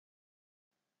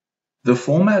The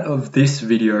format of this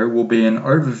video will be an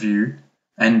overview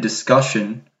and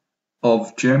discussion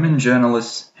of German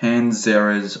journalist Hans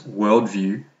Zehrer's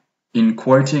worldview in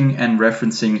quoting and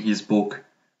referencing his book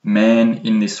Man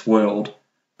in This World,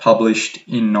 published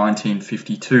in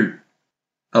 1952,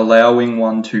 allowing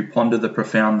one to ponder the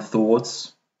profound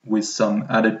thoughts with some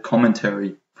added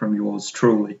commentary from yours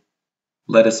truly.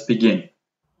 Let us begin.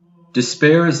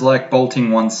 Despair is like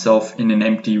bolting oneself in an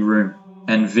empty room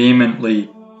and vehemently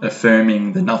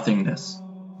affirming the nothingness.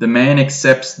 The man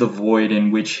accepts the void in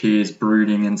which he is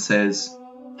brooding and says,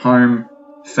 home,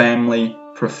 family,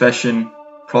 profession,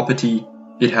 property,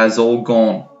 it has all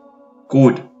gone.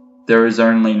 Good, there is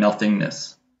only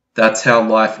nothingness. That's how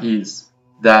life is,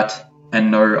 that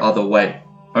and no other way.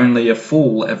 Only a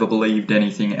fool ever believed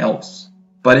anything else.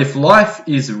 But if life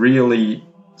is really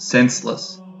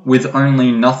senseless, with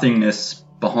only nothingness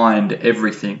behind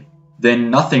everything, then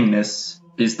nothingness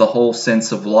is the whole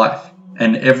sense of life,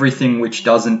 and everything which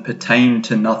doesn't pertain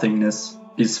to nothingness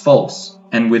is false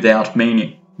and without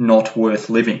meaning, not worth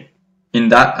living. In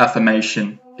that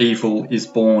affirmation, evil is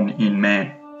born in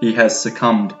man. He has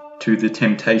succumbed to the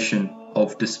temptation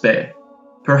of despair.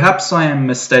 Perhaps I am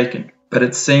mistaken, but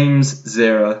it seems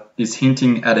Zehrer is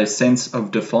hinting at a sense of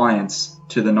defiance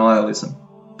to the nihilism,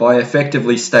 by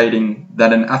effectively stating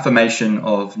that an affirmation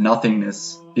of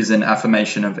nothingness is an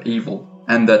affirmation of evil,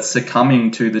 and that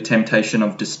succumbing to the temptation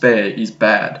of despair is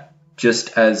bad,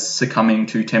 just as succumbing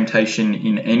to temptation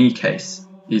in any case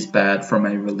is bad from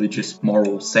a religious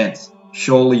moral sense.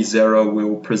 Surely Zehrer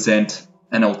will present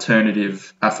an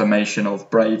alternative affirmation of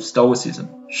brave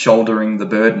stoicism, shouldering the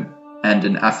burden, and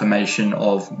an affirmation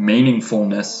of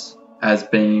meaningfulness as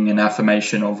being an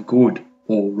affirmation of good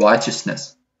or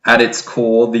righteousness. At its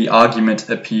core, the argument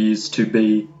appears to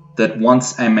be that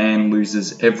once a man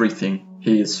loses everything,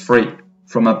 he is free,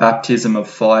 from a baptism of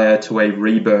fire to a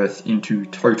rebirth into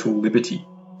total liberty.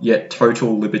 Yet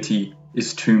total liberty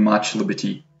is too much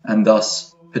liberty, and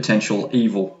thus potential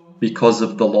evil, because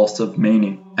of the loss of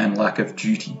meaning and lack of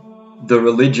duty. The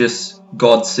religious,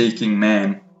 God-seeking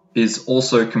man is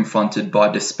also confronted by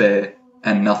despair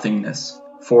and nothingness,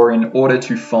 for in order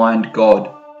to find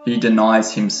God, he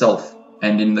denies himself,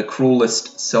 and in the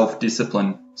cruelest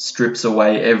self-discipline strips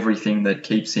away everything that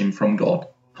keeps him from God: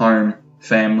 home,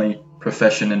 family,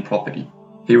 profession and property.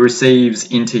 He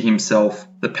receives into himself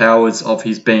the powers of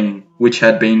his being, which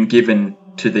had been given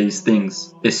to these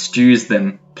things, eschews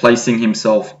them, placing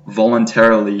himself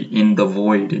voluntarily in the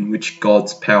void in which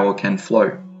God's power can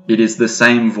flow. It is the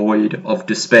same void of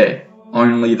despair,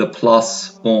 only the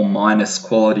plus or minus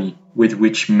quality with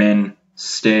which men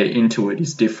stare into it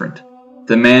is different.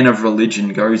 The man of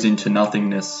religion goes into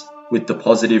nothingness with the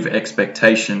positive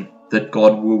expectation that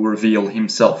God will reveal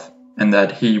himself, and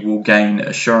that he will gain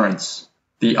assurance.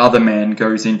 The other man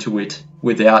goes into it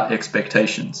without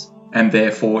expectations, and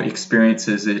therefore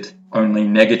experiences it only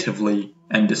negatively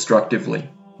and destructively.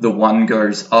 The one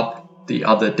goes up, the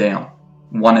other down.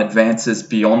 One advances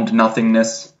beyond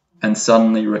nothingness and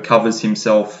suddenly recovers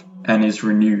himself and is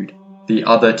renewed. The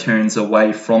other turns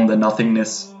away from the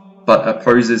nothingness, but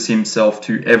opposes himself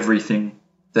to everything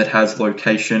that has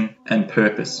location and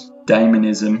purpose.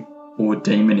 Daemonism or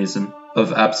demonism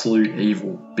of absolute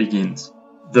evil begins.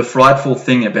 The frightful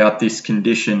thing about this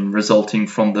condition resulting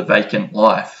from the vacant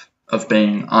life of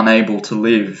being unable to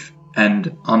live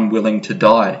and unwilling to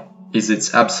die is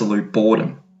its absolute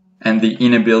boredom, and the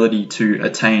inability to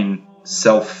attain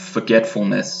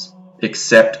self-forgetfulness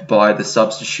except by the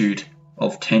substitute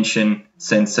of tension,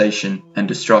 sensation, and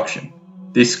destruction.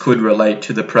 This could relate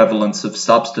to the prevalence of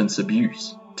substance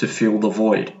abuse, to fill the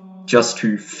void, just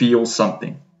to feel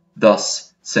something, thus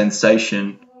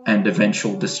sensation and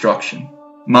eventual destruction.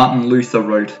 Martin Luther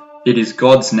wrote, "It is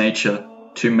God's nature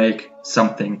to make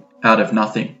something out of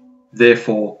nothing.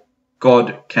 Therefore,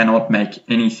 God cannot make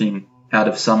anything out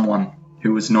of someone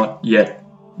who is not yet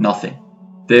nothing."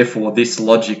 Therefore, this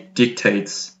logic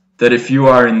dictates that if you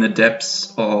are in the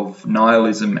depths of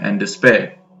nihilism and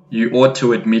despair, you ought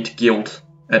to admit guilt,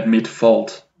 admit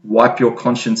fault, wipe your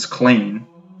conscience clean,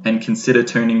 and consider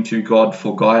turning to God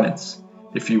for guidance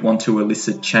if you want to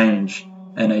elicit change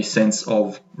and a sense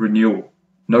of renewal.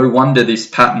 No wonder this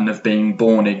pattern of being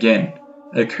born again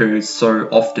occurs so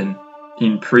often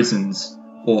in prisons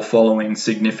or following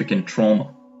significant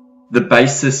trauma. The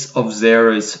basis of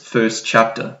Zehrer's first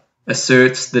chapter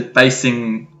asserts that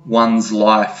basing one's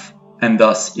life and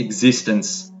thus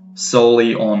existence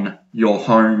solely on your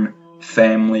home,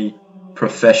 family,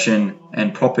 profession,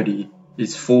 and property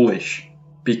is foolish,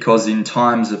 because in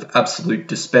times of absolute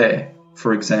despair,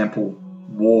 for example,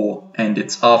 war and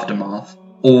its aftermath,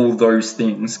 all those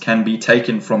things can be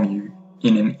taken from you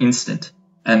in an instant,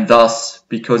 and thus,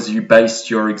 because you based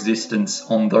your existence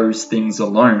on those things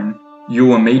alone,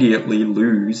 you immediately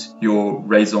lose your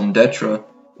raison d'etre,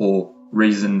 or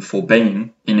reason for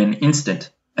being, in an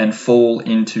instant, and fall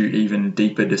into even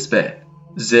deeper despair.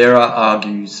 Zehrer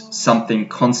argues something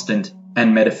constant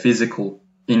and metaphysical,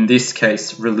 in this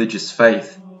case religious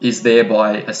faith, is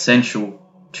thereby essential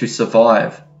to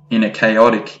survive in a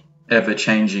chaotic,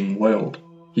 ever-changing world.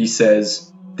 He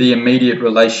says, the immediate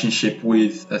relationship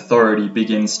with authority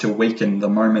begins to weaken the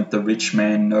moment the rich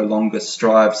man no longer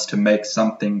strives to make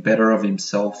something better of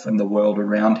himself and the world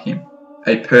around him,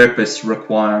 a purpose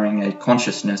requiring a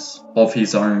consciousness of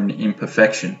his own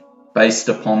imperfection, based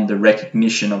upon the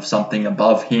recognition of something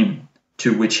above him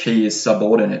to which he is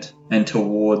subordinate and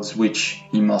towards which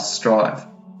he must strive.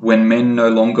 When men no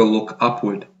longer look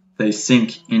upward, they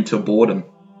sink into boredom,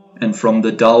 and from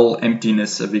the dull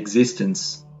emptiness of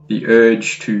existence, the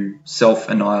urge to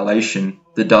self-annihilation,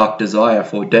 the dark desire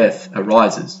for death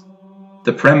arises.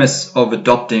 The premise of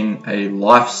adopting a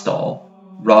lifestyle,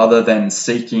 rather than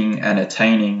seeking and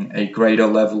attaining a greater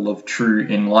level of true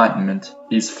enlightenment,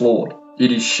 is flawed.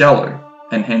 It is shallow,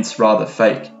 and hence rather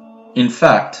fake. In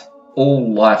fact,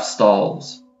 all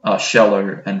lifestyles are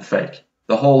shallow and fake.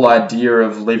 The whole idea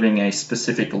of living a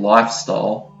specific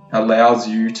lifestyle allows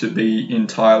you to be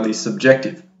entirely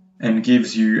subjective and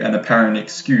gives you an apparent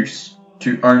excuse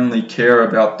to only care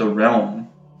about the realm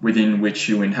within which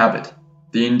you inhabit.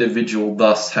 The individual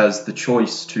thus has the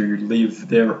choice to live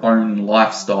their own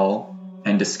lifestyle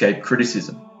and escape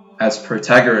criticism. As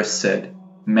Protagoras said,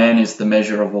 man is the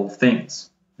measure of all things.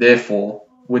 Therefore,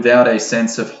 without a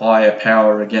sense of higher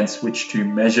power against which to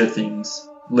measure things,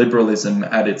 liberalism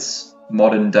at its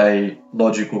modern-day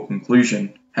logical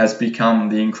conclusion has become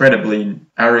the incredibly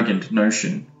arrogant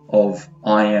notion of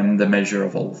I am the measure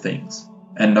of all things,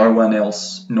 and no one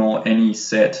else nor any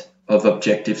set of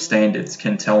objective standards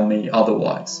can tell me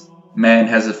otherwise. Man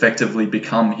has effectively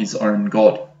become his own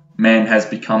God. Man has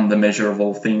become the measure of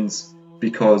all things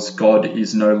because God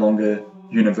is no longer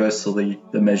universally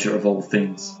the measure of all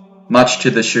things. Much to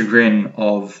the chagrin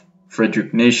of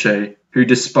Friedrich Nietzsche, who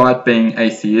despite being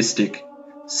atheistic,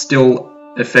 still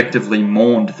effectively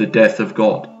mourned the death of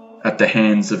God at the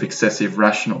hands of excessive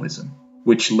rationalism,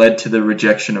 which led to the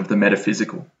rejection of the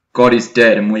metaphysical. God is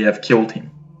dead and we have killed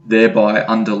him, thereby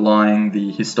underlying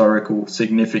the historical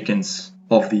significance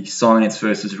of the science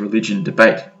versus religion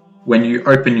debate. When you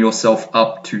open yourself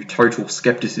up to total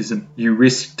skepticism, you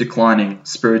risk declining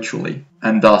spiritually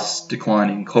and thus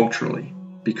declining culturally,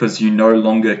 because you no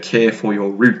longer care for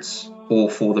your roots or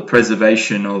for the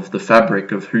preservation of the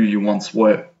fabric of who you once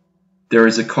were. There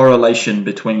is a correlation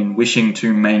between wishing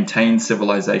to maintain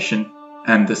civilization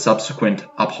and the subsequent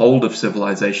uphold of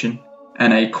civilization,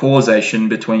 and a causation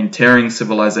between tearing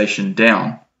civilization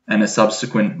down and a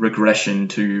subsequent regression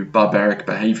to barbaric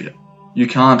behavior. You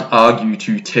can't argue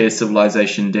to tear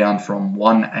civilization down from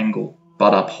one angle,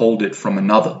 but uphold it from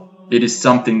another. It is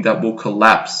something that will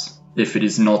collapse if it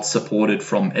is not supported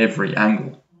from every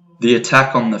angle. The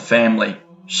attack on the family,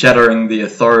 shattering the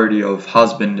authority of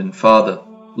husband and father,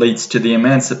 leads to the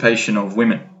emancipation of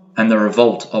women and the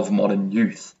revolt of modern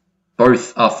youth.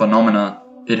 Both are phenomena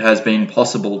it has been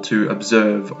possible to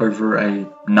observe over a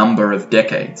number of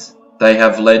decades. They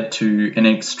have led to an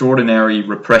extraordinary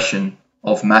repression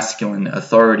of masculine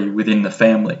authority within the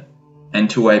family, and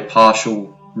to a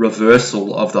partial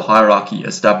reversal of the hierarchy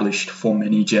established for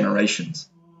many generations.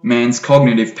 Man's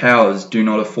cognitive powers do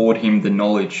not afford him the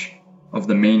knowledge of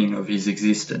the meaning of his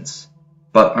existence,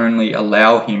 but only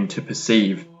allow him to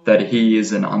perceive that he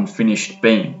is an unfinished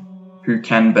being, who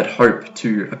can but hope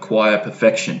to acquire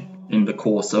perfection in the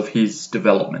course of his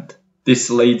development. This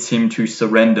leads him to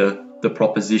surrender the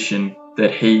proposition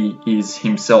that he is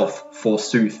himself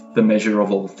forsooth the measure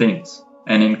of all things,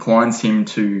 and inclines him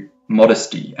to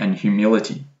modesty and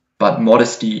humility. But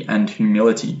modesty and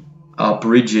humility are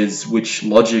bridges which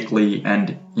logically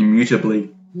and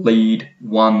immutably lead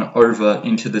one over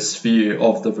into the sphere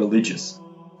of the religious.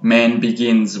 Man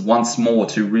begins once more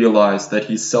to realize that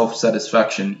his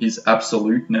self-satisfaction, his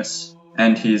absoluteness,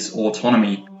 and his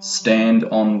autonomy stand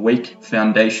on weak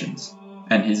foundations,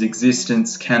 and his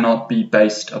existence cannot be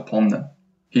based upon them.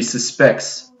 He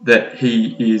suspects that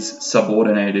he is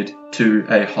subordinated to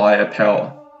a higher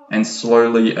power, and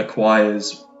slowly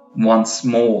acquires once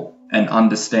more an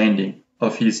understanding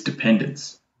of his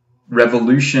dependence.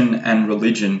 Revolution and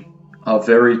religion are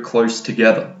very close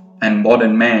together, and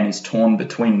modern man is torn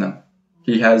between them.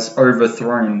 He has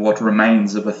overthrown what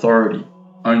remains of authority,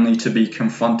 only to be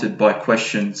confronted by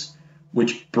questions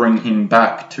which bring him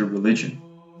back to religion.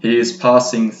 He is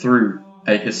passing through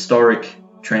a historic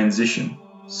transition,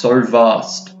 so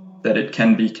vast that it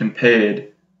can be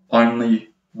compared only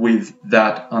with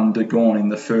that undergone in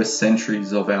the first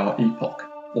centuries of our epoch,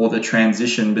 or the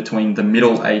transition between the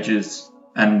Middle Ages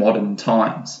and modern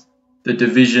times. The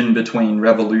division between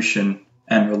revolution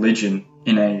and religion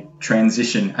in a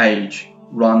transition age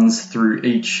runs through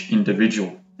each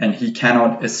individual, and he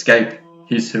cannot escape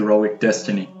his heroic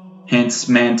destiny. Hence,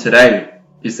 man today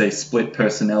is a split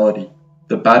personality.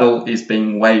 The battle is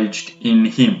being waged in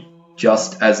him,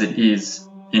 just as it is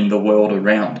in the world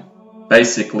around.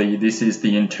 Basically, this is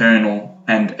the internal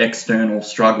and external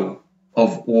struggle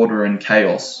of order and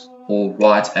chaos, or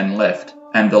right and left,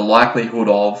 and the likelihood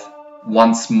of,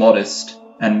 once modest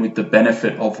and with the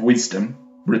benefit of wisdom,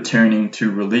 returning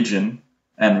to religion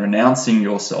and renouncing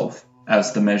yourself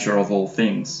as the measure of all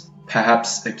things,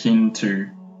 perhaps akin to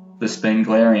the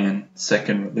Spenglerian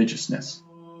second religiousness.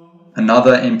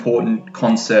 Another important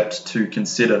concept to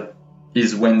consider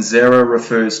is when Zehrer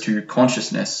refers to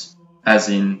consciousness as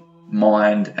in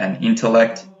mind and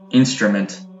intellect,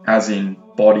 instrument as in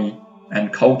body,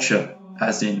 and culture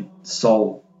as in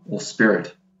soul or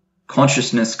spirit.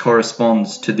 Consciousness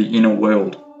corresponds to the inner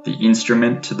world, the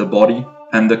instrument to the body,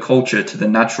 and the culture to the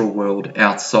natural world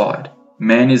outside.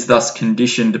 Man is thus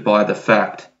conditioned by the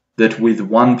fact that with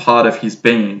one part of his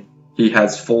being he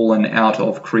has fallen out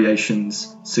of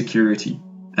creation's security,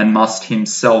 and must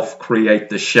himself create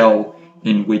the shell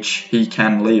in which he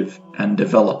can live and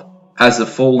develop. As a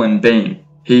fallen being,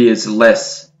 he is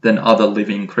less than other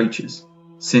living creatures,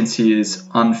 since he is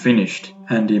unfinished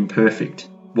and imperfect,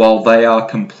 while they are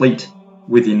complete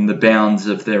within the bounds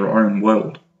of their own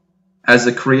world. As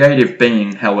a creative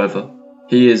being, however,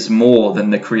 he is more than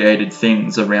the created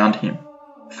things around him,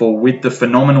 for with the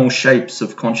phenomenal shapes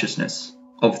of consciousness,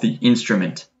 of the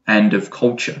instrument, and of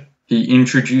culture, he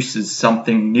introduces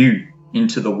something new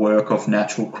into the work of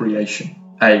natural creation,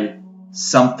 a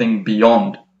something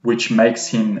beyond, which makes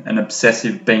him an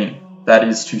obsessive being, that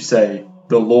is to say,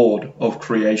 the Lord of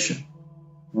creation.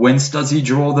 Whence does he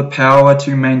draw the power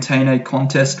to maintain a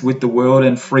contest with the world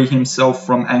and free himself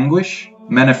from anguish?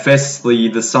 Manifestly,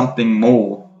 the something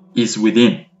more is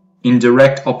within. In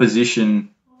direct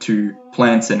opposition to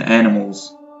plants and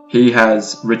animals, he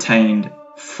has retained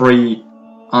free,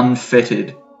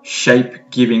 unfettered,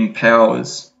 shape-giving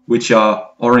powers which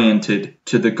are oriented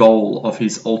to the goal of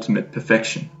his ultimate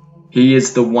perfection. He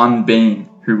is the one being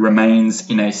who remains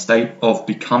in a state of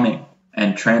becoming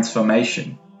and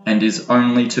transformation, and is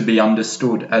only to be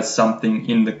understood as something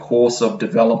in the course of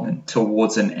development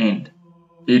towards an end.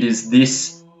 It is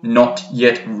this not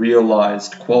yet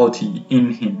realized quality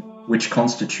in him which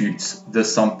constitutes the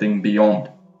something beyond,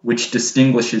 which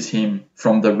distinguishes him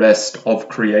from the rest of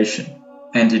creation,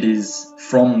 and it is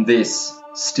from this,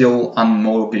 still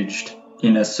unmortgaged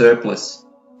in a surplus,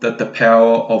 that the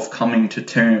power of coming to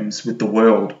terms with the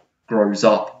world grows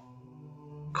up.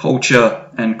 Culture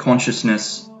and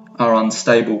consciousness are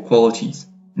unstable qualities,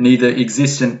 neither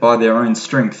existent by their own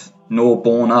strength, nor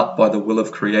borne up by the will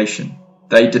of creation.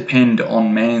 They depend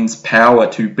on man's power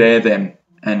to bear them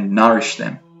and nourish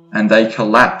them, and they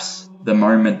collapse the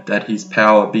moment that his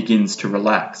power begins to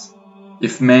relax.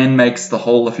 If man makes the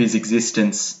whole of his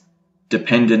existence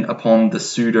dependent upon the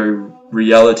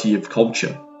pseudo-reality of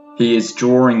culture, he is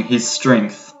drawing his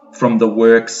strength from the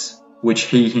works which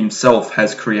he himself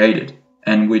has created,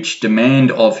 and which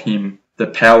demand of him the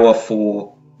power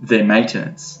for their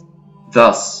maintenance.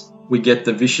 Thus, we get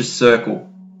the vicious circle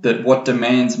that what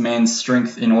demands man's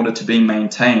strength in order to be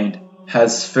maintained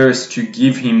has first to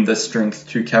give him the strength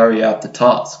to carry out the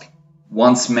task.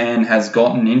 Once man has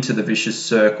gotten into the vicious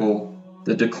circle,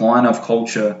 the decline of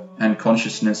culture and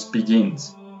consciousness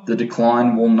begins. The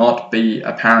decline will not be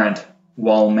apparent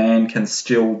while man can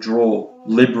still draw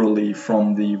liberally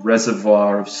from the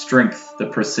reservoir of strength the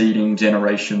preceding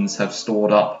generations have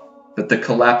stored up, but the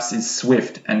collapse is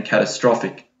swift and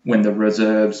catastrophic when the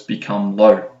reserves become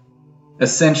low.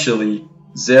 Essentially,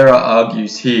 Zehrer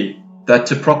argues here that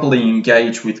to properly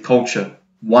engage with culture,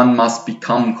 one must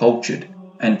become cultured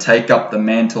and take up the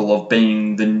mantle of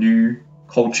being the new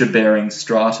culture-bearing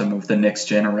stratum of the next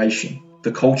generation.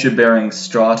 The culture-bearing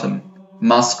stratum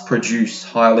must produce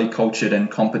highly cultured and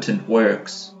competent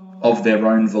works of their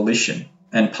own volition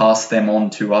and pass them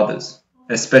on to others,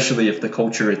 especially if the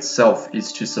culture itself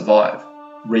is to survive,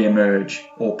 re-emerge,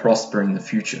 or prosper in the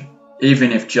future,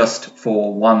 even if just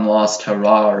for one last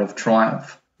hurrah of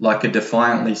triumph, like a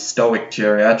defiantly stoic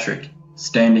geriatric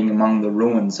standing among the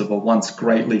ruins of a once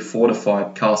greatly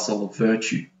fortified castle of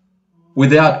virtue.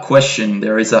 Without question,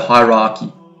 there is a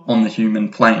hierarchy on the human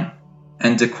plane,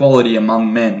 and equality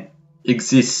among men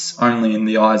exists only in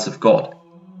the eyes of God.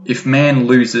 If man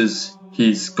loses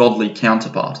his godly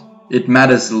counterpart. It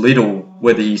matters little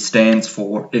whether he stands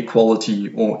for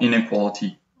equality or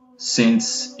inequality,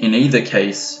 since in either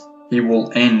case he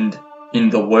will end in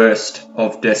the worst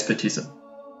of despotism.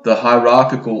 The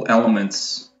hierarchical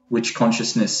elements which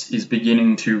consciousness is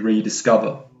beginning to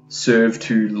rediscover serve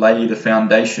to lay the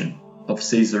foundation of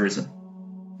Caesarism.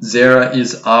 Zehrer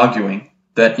is arguing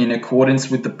that in accordance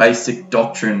with the basic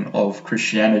doctrine of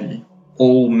Christianity,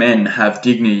 all men have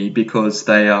dignity because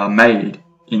they are made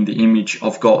in the image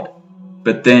of God.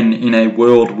 But then in a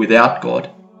world without God,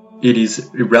 it is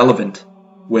irrelevant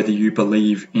whether you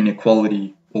believe in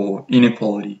equality or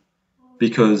inequality,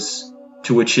 because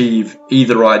to achieve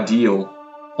either ideal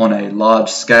on a large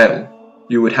scale,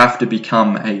 you would have to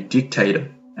become a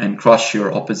dictator and crush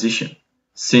your opposition.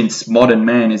 Since modern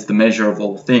man is the measure of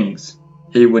all things,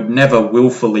 he would never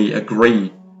willfully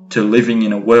agree to living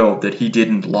in a world that he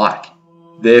didn't like.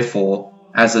 Therefore,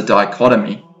 as a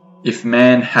dichotomy, if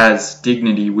man has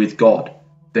dignity with God,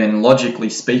 then logically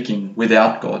speaking,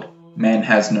 without God, man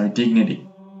has no dignity,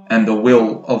 and the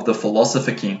will of the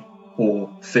philosopher king,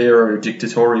 or pharaoh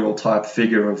dictatorial type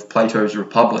figure of Plato's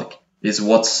Republic, is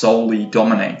what solely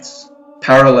dominates.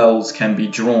 Parallels can be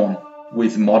drawn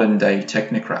with modern-day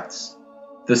technocrats.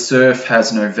 The serf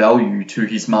has no value to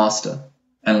his master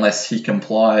unless he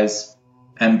complies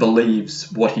and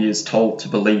believes what he is told to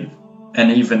believe,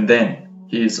 and even then,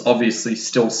 he is obviously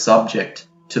still subject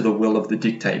to the will of the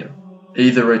dictator.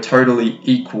 Either a totally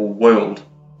equal world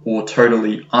or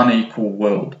totally unequal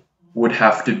world would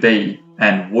have to be,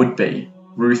 and would be,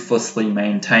 ruthlessly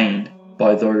maintained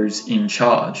by those in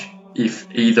charge if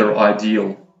either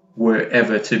ideal were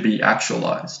ever to be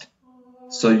actualized.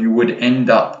 So you would end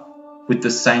up with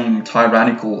the same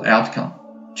tyrannical outcome,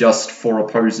 just for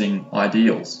opposing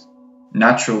ideals.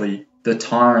 Naturally, the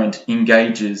tyrant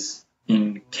engages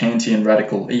in Kantian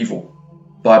radical evil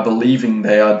by believing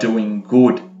they are doing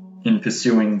good in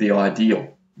pursuing the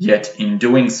ideal, yet in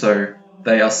doing so,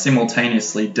 they are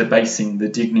simultaneously debasing the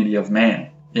dignity of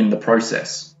man in the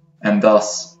process, and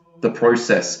thus the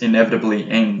process inevitably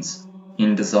ends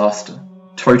in disaster.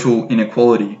 Total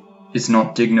inequality is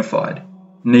not dignified,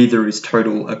 neither is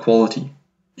total equality.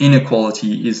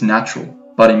 Inequality is natural,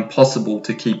 but impossible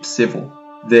to keep civil.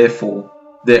 Therefore,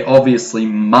 there obviously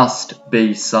must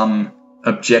be some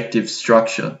objective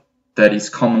structure that is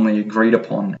commonly agreed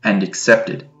upon and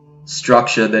accepted.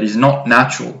 Structure that is not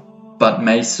natural, but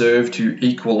may serve to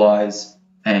equalize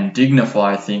and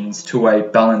dignify things to a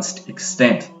balanced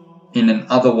extent in an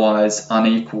otherwise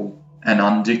unequal and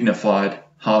undignified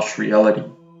harsh reality.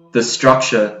 The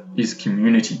structure is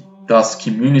community. Thus,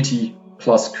 community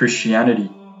plus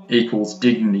Christianity equals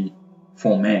dignity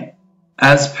for man.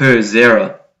 As per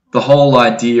Zehrer, the whole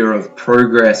idea of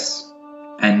progress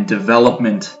and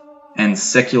development and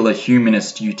secular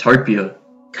humanist utopia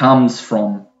comes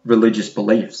from religious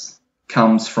beliefs,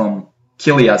 comes from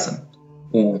Chiliasm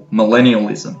or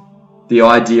millennialism, the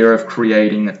idea of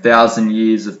creating 1,000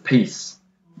 years of peace,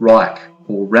 Reich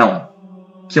or realm.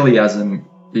 Chiliasm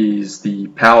is the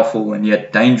powerful and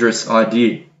yet dangerous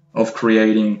idea of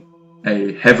creating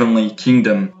a heavenly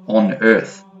kingdom on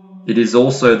earth. It is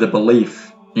also the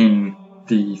belief in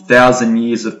the 1,000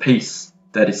 years of peace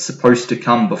that is supposed to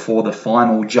come before the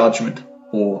final judgment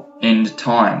or end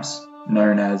times,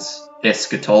 known as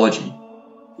eschatology.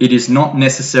 It is not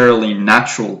necessarily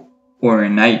natural or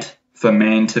innate for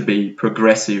man to be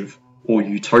progressive or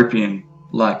utopian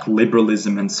like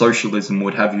liberalism and socialism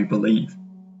would have you believe.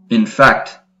 In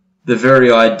fact, the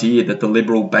very idea that the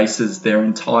liberal bases their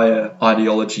entire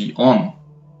ideology on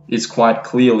is quite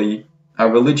clearly a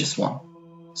religious one.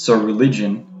 So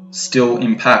religion still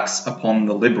impacts upon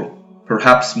the liberal,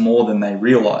 perhaps more than they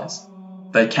realize.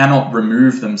 They cannot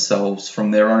remove themselves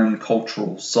from their own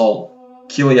cultural soul.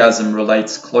 Chiliasm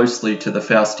relates closely to the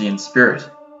Faustian spirit.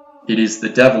 It is the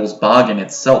devil's bargain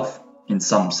itself, in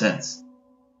some sense.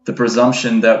 The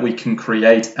presumption that we can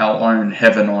create our own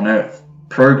heaven on earth.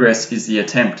 Progress is the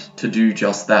attempt to do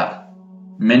just that.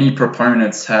 Many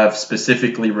proponents have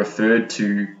specifically referred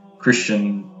to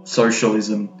Christian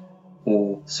socialism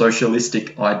or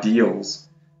socialistic ideals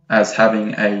as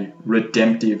having a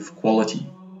redemptive quality,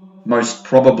 most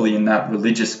probably in that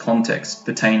religious context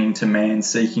pertaining to man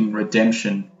seeking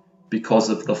redemption because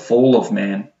of the fall of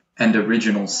man and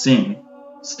original sin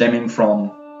stemming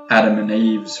from Adam and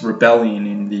Eve's rebellion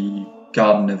in the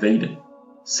Garden of Eden.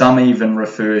 Some even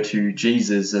refer to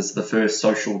Jesus as the first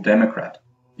social democrat.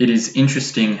 It is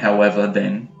interesting, however,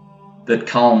 then, that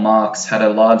Karl Marx had a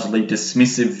largely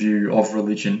dismissive view of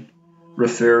religion,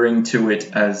 referring to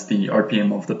it as the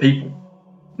opium of the people.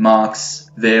 Marx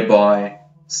thereby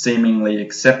seemingly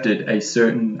accepted a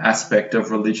certain aspect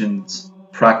of religion's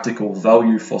practical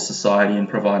value for society in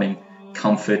providing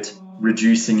comfort,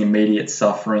 reducing immediate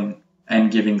suffering, and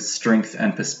giving strength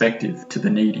and perspective to the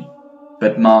needy.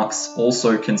 But Marx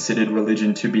also considered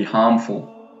religion to be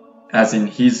harmful, as in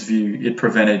his view it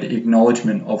prevented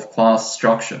acknowledgement of class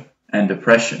structure and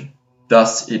oppression.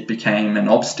 Thus it became an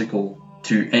obstacle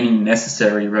to any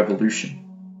necessary revolution.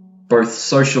 Both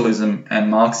socialism and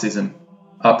Marxism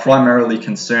are primarily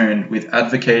concerned with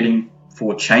advocating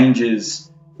for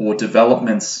changes or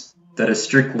developments that are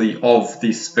strictly of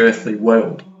this earthly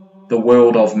world, the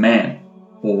world of man,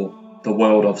 or the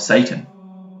world of Satan,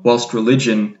 whilst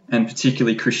religion, and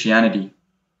particularly Christianity,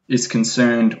 is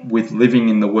concerned with living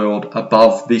in the world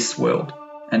above this world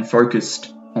and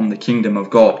focused on the kingdom of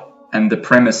God and the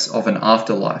premise of an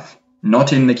afterlife,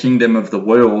 not in the kingdom of the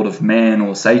world of man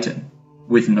or Satan,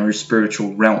 with no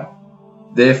spiritual realm.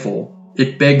 Therefore,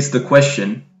 it begs the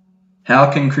question,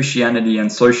 how can Christianity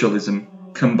and socialism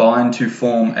combine to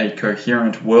form a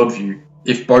coherent worldview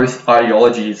if both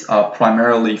ideologies are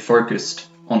primarily focused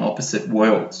on opposite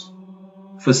worlds?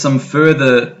 For some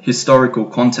further historical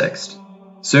context,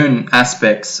 certain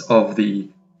aspects of the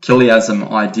Chiliasm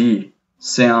idea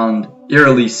sound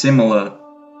eerily similar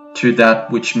to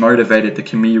that which motivated the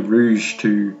Khmer Rouge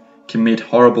to commit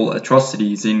horrible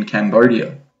atrocities in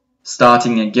Cambodia,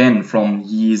 starting again from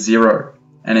year zero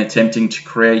and attempting to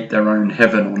create their own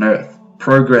heaven on earth.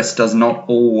 Progress does not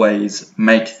always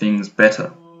make things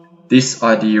better. This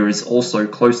idea is also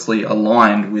closely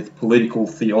aligned with political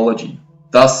theology.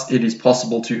 Thus, it is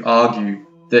possible to argue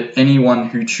that anyone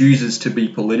who chooses to be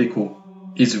political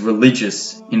is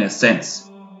religious in a sense,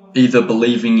 either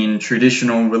believing in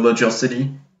traditional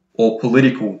religiosity or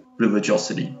political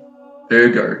religiosity.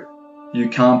 Ergo, you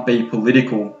can't be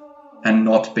political and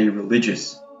not be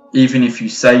religious. Even if you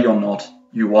say you're not,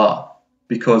 you are.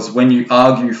 Because when you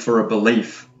argue for a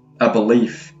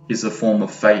belief is a form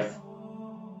of faith.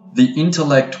 The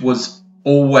intellect was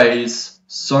always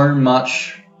so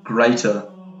much greater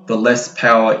the less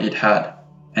power it had,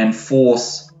 and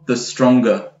force the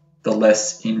stronger the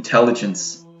less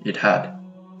intelligence it had.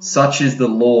 Such is the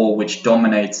law which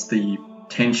dominates the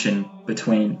tension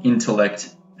between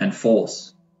intellect and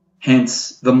force.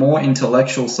 Hence, the more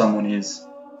intellectual someone is,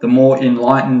 the more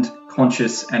enlightened,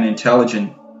 conscious, and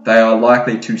intelligent they are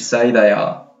likely to say they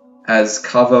are, as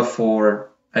cover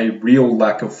for a real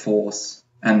lack of force,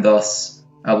 and thus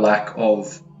a lack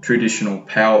of traditional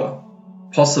power,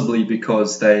 possibly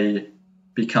because they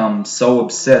become so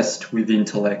obsessed with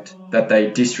intellect that they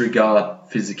disregard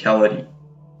physicality.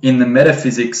 In the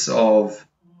metaphysics of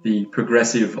the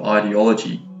progressive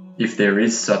ideology, if there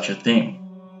is such a thing,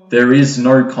 there is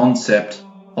no concept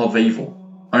of evil,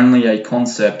 only a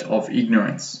concept of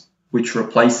ignorance, which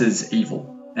replaces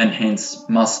evil and hence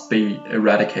must be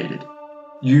eradicated.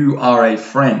 You are a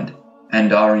friend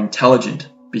and are intelligent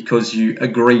because you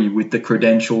agree with the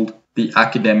credentialed, the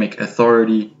academic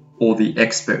authority, or the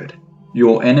expert.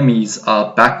 Your enemies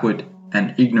are backward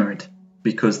and ignorant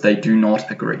because they do not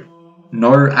agree.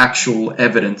 No actual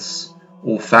evidence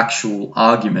or factual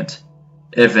argument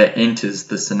ever enters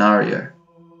the scenario.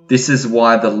 This is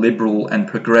why the liberal and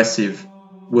progressive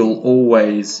will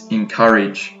always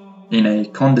encourage, in a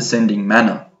condescending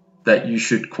manner, that you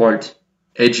should, quote,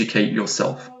 educate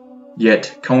yourself,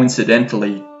 yet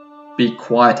coincidentally be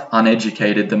quite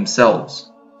uneducated themselves,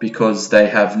 because they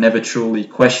have never truly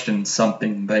questioned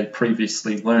something they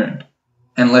previously learned,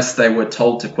 unless they were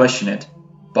told to question it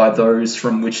by those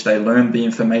from which they learned the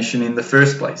information in the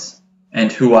first place,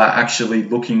 and who are actually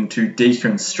looking to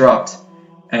deconstruct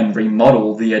and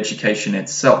remodel the education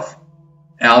itself.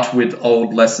 Out with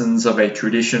old lessons of a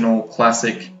traditional,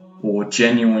 classic, or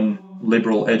genuine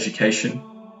liberal education,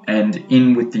 and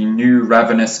in with the new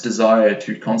ravenous desire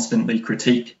to constantly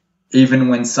critique, even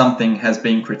when something has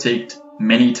been critiqued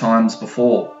many times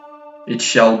before. It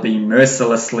shall be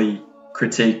mercilessly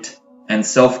critiqued and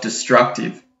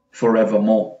self-destructive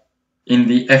forevermore, in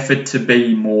the effort to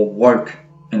be more woke,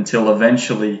 until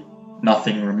eventually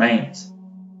nothing remains.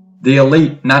 The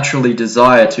elite naturally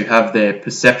desire to have their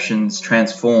perceptions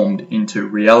transformed into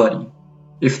reality.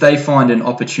 If they find an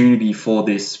opportunity for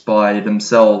this by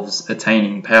themselves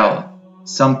attaining power,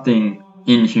 something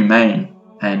inhumane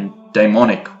and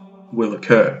demonic will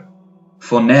occur.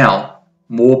 For now,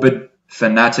 morbid,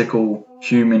 fanatical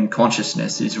human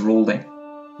consciousness is ruling,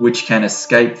 which can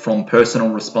escape from personal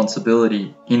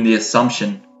responsibility in the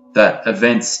assumption that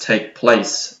events take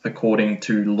place according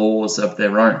to laws of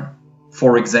their own.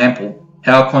 For example,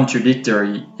 how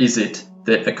contradictory is it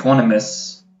that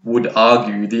economists would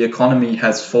argue the economy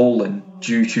has fallen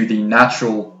due to the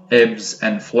natural ebbs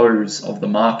and flows of the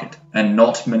market and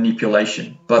not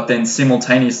manipulation, but then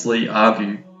simultaneously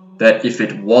argue that if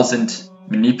it wasn't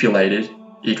manipulated,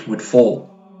 it would fall.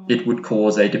 It would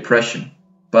cause a depression,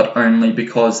 but only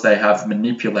because they have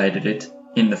manipulated it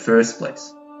in the first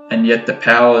place. And yet the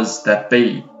powers that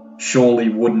be surely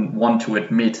wouldn't want to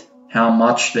admit how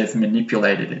much they've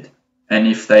manipulated it. And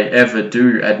if they ever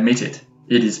do admit it,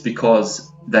 it is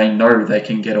because they know they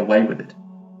can get away with it.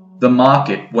 The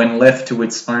market, when left to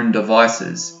its own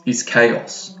devices, is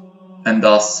chaos, and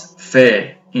thus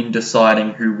fair in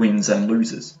deciding who wins and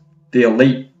loses. The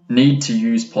elite need to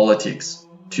use politics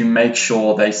to make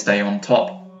sure they stay on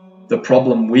top. The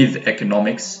problem with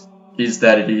economics is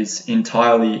that it is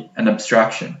entirely an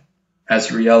abstraction,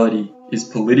 as reality is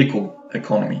political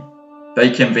economy.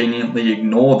 They conveniently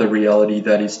ignore the reality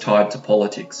that is tied to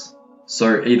politics.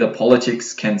 So either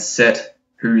politics can set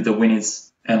who the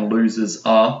winners and losers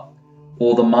are,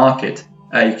 or the market,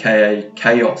 aka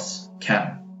chaos,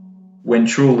 can, when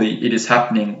truly it is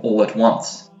happening all at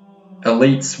once.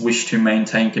 Elites wish to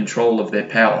maintain control of their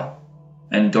power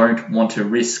and don't want to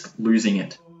risk losing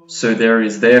it. So there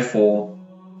is therefore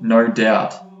no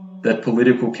doubt that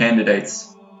political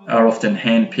candidates are often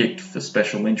handpicked for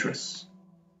special interests.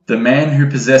 The man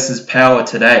who possesses power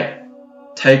today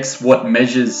takes what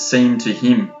measures seem to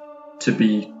him to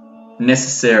be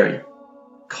necessary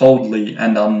coldly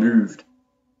and unmoved,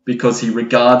 because he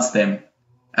regards them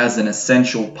as an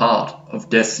essential part of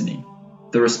destiny.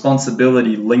 The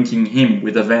responsibility linking him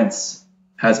with events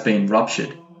has been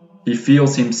ruptured. He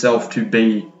feels himself to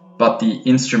be but the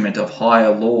instrument of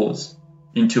higher laws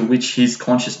into which his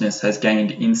consciousness has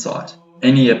gained insight.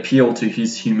 Any appeal to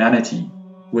his humanity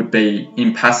would be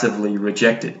impassively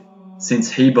rejected,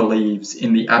 since he believes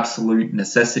in the absolute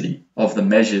necessity of the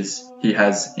measures he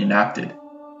has enacted.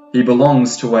 He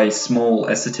belongs to a small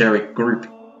esoteric group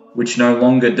which no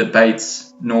longer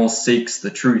debates nor seeks the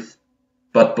truth,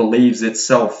 but believes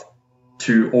itself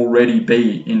to already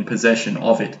be in possession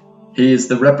of it. He is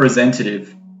the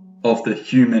representative of the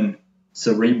human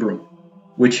cerebrum,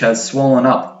 which has swollen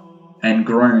up and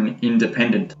grown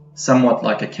independent, somewhat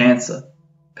like a cancer.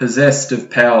 Possessed of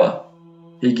power,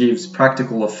 he gives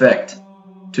practical effect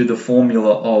to the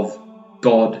formula of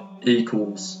God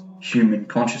equals human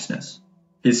consciousness.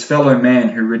 His fellow man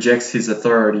who rejects his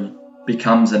authority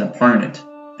becomes an opponent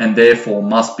and therefore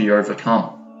must be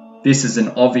overcome. This is an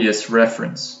obvious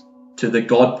reference to the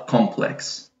God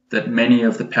complex that many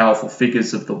of the powerful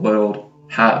figures of the world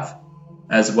have,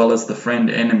 as well as the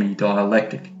friend-enemy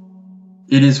dialectic.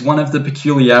 It is one of the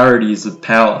peculiarities of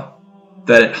power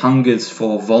that it hungers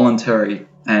for voluntary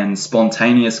and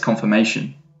spontaneous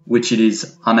confirmation, which it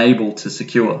is unable to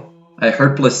secure. A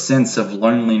hopeless sense of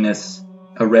loneliness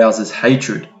arouses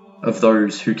hatred of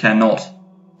those who cannot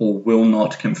or will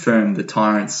not confirm the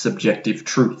tyrant's subjective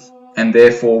truth, and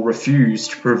therefore refuse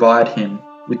to provide him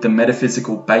with the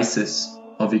metaphysical basis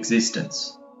of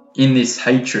existence. In this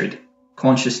hatred,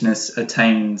 consciousness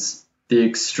attains the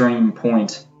extreme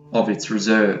point of its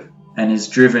reserve and is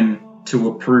driven to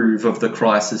approve of the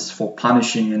crisis for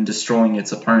punishing and destroying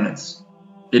its opponents.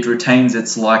 It retains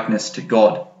its likeness to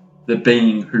God, the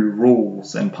being who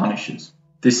rules and punishes.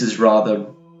 This is rather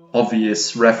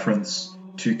obvious reference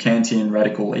to Kantian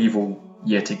radical evil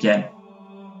yet again.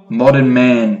 Modern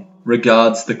man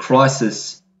regards the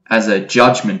crisis as a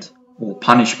judgment or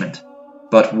punishment,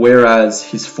 but whereas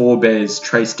his forebears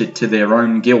traced it to their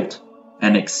own guilt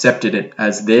and accepted it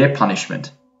as their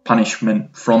punishment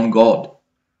from God,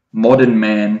 modern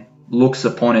man looks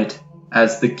upon it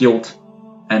as the guilt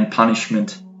and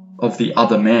punishment of the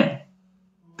other man.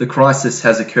 The crisis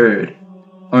has occurred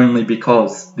only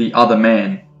because the other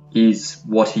man is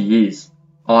what he is,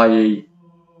 i.e.,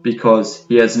 because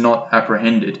he has not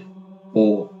apprehended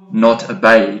or not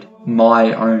obeyed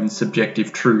my own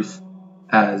subjective truth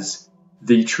as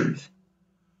the truth.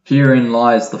 Herein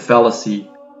lies the fallacy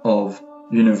of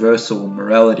universal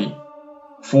morality,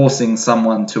 forcing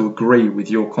someone to agree with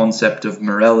your concept of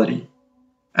morality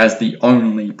as the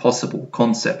only possible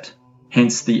concept.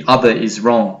 Hence the other is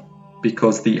wrong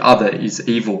because the other is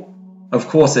evil. Of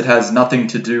course, it has nothing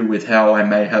to do with how I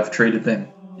may have treated them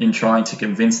in trying to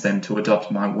convince them to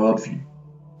adopt my worldview.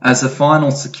 As a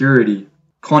final security,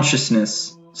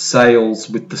 consciousness sails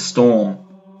with the storm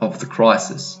of the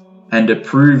crisis and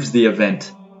approves the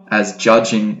event as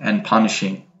judging and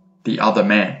punishing the other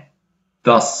man.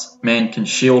 Thus, man can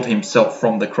shield himself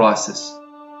from the crisis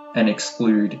and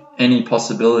exclude any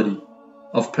possibility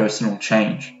of personal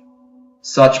change.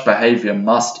 Such behavior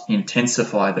must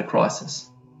intensify the crisis,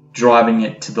 driving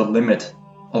it to the limit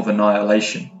of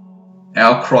annihilation.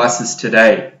 Our crisis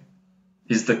today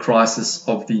is the crisis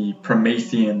of the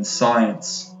Promethean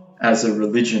science as a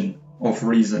religion of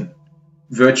reason.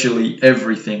 Virtually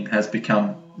everything has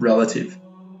become relative.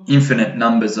 Infinite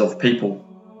numbers of people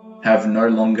have no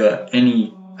longer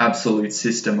any absolute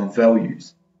system of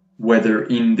values, whether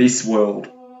in this world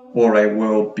or a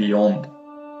world beyond.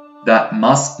 That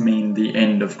must mean the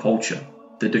end of culture,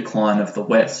 the decline of the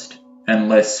West,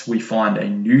 unless we find a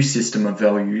new system of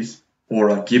values or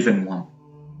a given one.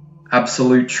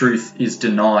 Absolute truth is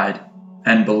denied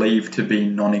and believed to be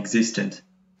non-existent.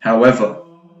 However,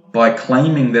 by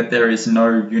claiming that there is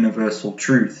no universal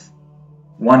truth,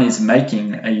 one is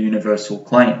making a universal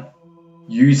claim,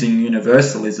 using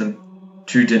universalism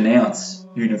to denounce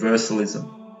universalism,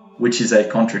 which is a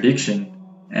contradiction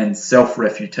and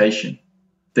self-refutation.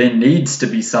 There needs to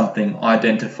be something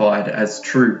identified as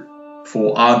true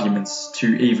for arguments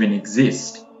to even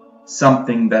exist,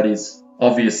 something that is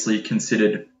obviously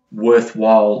considered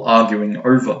worthwhile arguing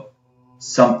over,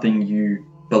 something you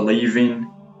believe in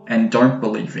and don't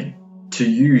believe in. To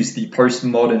use the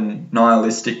postmodern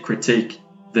nihilistic critique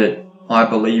that I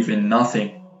believe in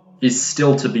nothing is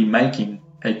still to be making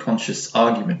a conscious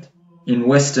argument. In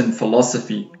Western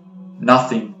philosophy,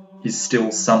 nothing is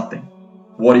still something.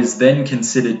 What is then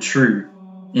considered true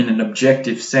in an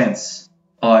objective sense,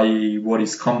 i.e. what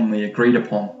is commonly agreed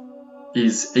upon,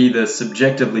 is either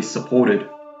subjectively supported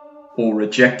or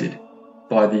rejected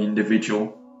by the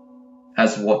individual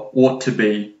as what ought to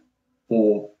be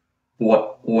or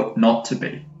what ought not to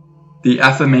be. The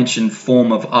aforementioned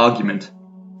form of argument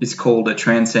is called a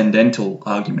transcendental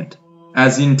argument,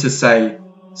 as in to say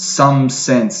some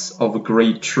sense of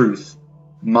agreed truth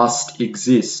must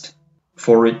exist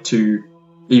for it to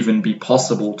even be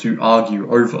possible to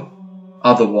argue over.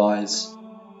 Otherwise,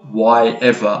 why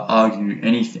ever argue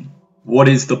anything? What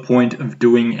is the point of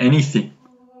doing anything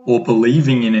or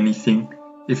believing in anything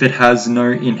if it has no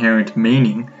inherent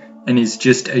meaning and is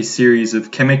just a series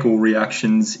of chemical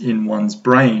reactions in one's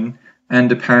brain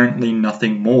and apparently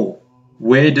nothing more?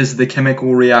 Where does the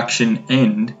chemical reaction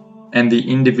end and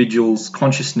the individual's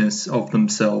consciousness of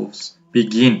themselves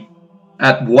begin?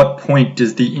 At what point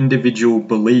does the individual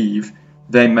believe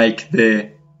they make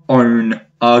their own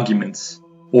arguments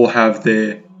or have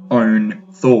their own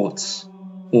thoughts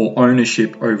or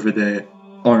ownership over their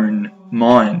own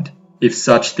mind, if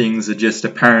such things are just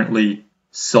apparently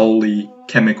solely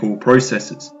chemical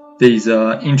processes? These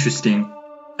are interesting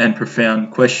and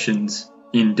profound questions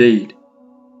indeed.